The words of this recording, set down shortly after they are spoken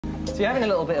you're having a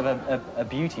little bit of a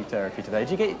beauty therapy today.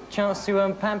 Did you get a chance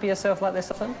to pamper yourself like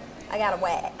this often? I got a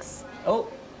wax. Oh.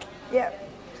 Yep.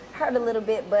 Hurt a little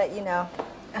bit, but you know.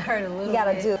 I heard a little You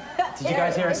gotta bit. do it. Did you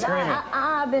guys hear her screaming?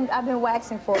 I've been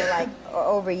waxing for like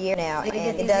over a year now, and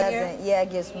it doesn't. Yeah,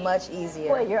 it gets much easier.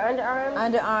 What, your underarms?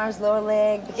 Underarms, lower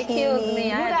leg, bikini. It kills me.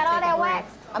 You got all that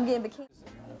wax? I'm getting bikini.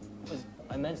 It was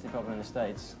immensely popular in the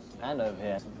States and over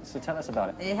here. So tell us about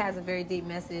it. It has a very deep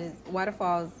message.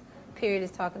 Waterfalls, period,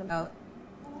 is talking about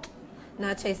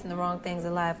not chasing the wrong things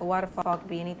in life. A waterfall could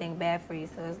be anything bad for you,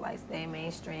 so it's like stay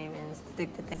mainstream and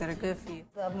stick to things that are good for you.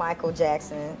 Love Michael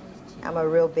Jackson. I'm a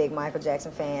real big Michael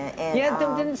Jackson fan. And, Yeah,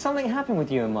 didn't something happen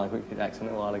with you and Michael Jackson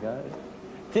a while ago?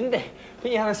 Didn't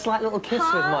you have a slight little kiss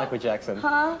with Michael Jackson?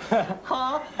 Huh?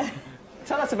 Huh?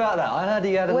 Tell us about that. I heard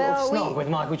you had a little snog with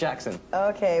Michael Jackson.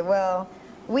 Okay, well,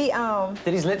 we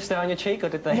Did his lips stay on your cheek, or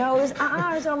did they? No, it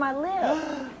was on my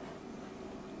lip.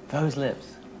 Those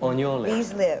lips on your lips.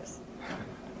 These lips,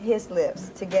 his lips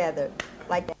together,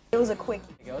 like that. It was a quickie.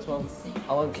 Girls, well,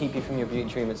 I won't keep you from your beauty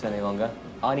treatments any longer.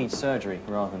 I need surgery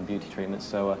rather than beauty treatments,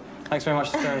 so thanks very much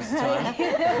for sparing us the time.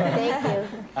 Thank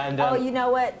you. And, Oh, you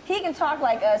know what? He can talk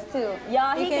like us too,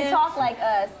 y'all. He can talk like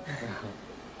us.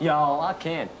 Yo, I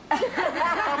can.